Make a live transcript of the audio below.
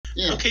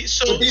Yeah. Okay,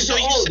 so these are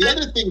all, the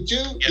other thing too,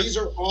 Yep. these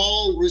are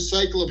all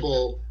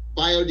recyclable,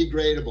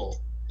 biodegradable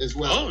as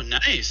well. Oh,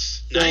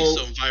 nice. Nice.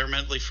 So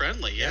environmentally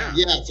friendly, yeah.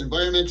 Yeah, it's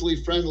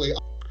environmentally friendly.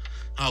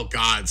 Oh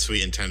God,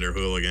 sweet and tender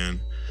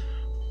hooligan.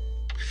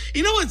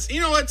 You know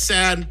what's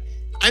sad?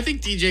 I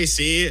think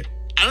DJC,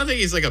 I don't think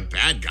he's like a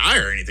bad guy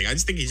or anything. I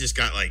just think he just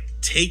got like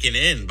taken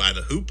in by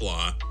the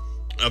hoopla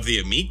of the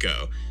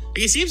Amico. Like,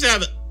 he seems to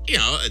have,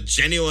 a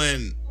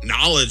genuine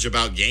knowledge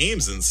about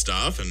games and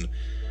stuff, and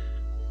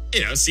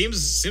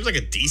seems like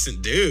a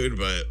decent dude,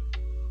 but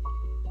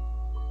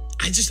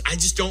I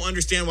just don't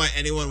understand why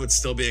anyone would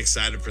still be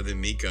excited for the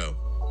Amico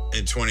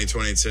in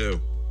 2022.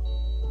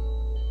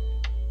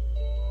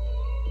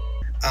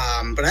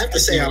 But I have to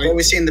say, I've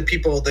always seen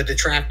the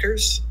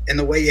detractors, and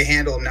the way you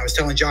handle them. And I was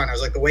telling John, I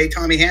was like, the way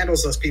Tommy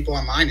handles those people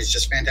online is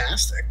just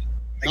fantastic.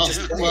 Like,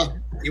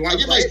 I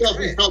get myself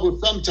in trouble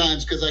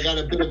sometimes because I got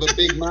a bit of a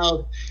big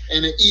mouth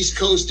and an East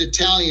Coast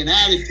Italian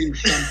attitude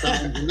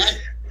sometimes, and that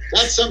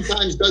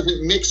sometimes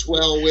doesn't mix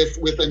well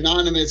with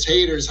anonymous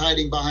haters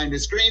hiding behind a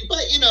screen. But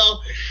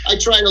I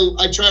try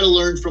to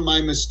learn from my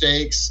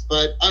mistakes.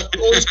 But I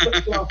always,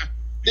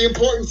 the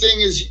important thing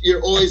is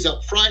you're always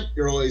upfront,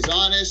 you're always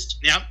honest.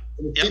 Yep.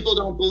 If people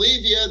don't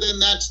believe you, then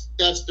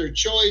that's their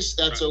choice.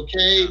 That's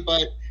okay.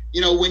 But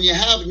when you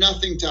have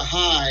nothing to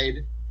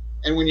hide,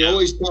 and when you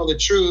always tell the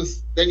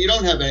truth, then you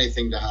don't have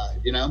anything to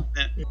hide. Yeah,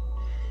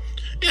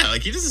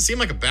 like he doesn't seem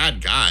like a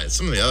bad guy.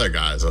 Some of the other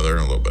guys, they're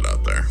a little bit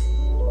out there.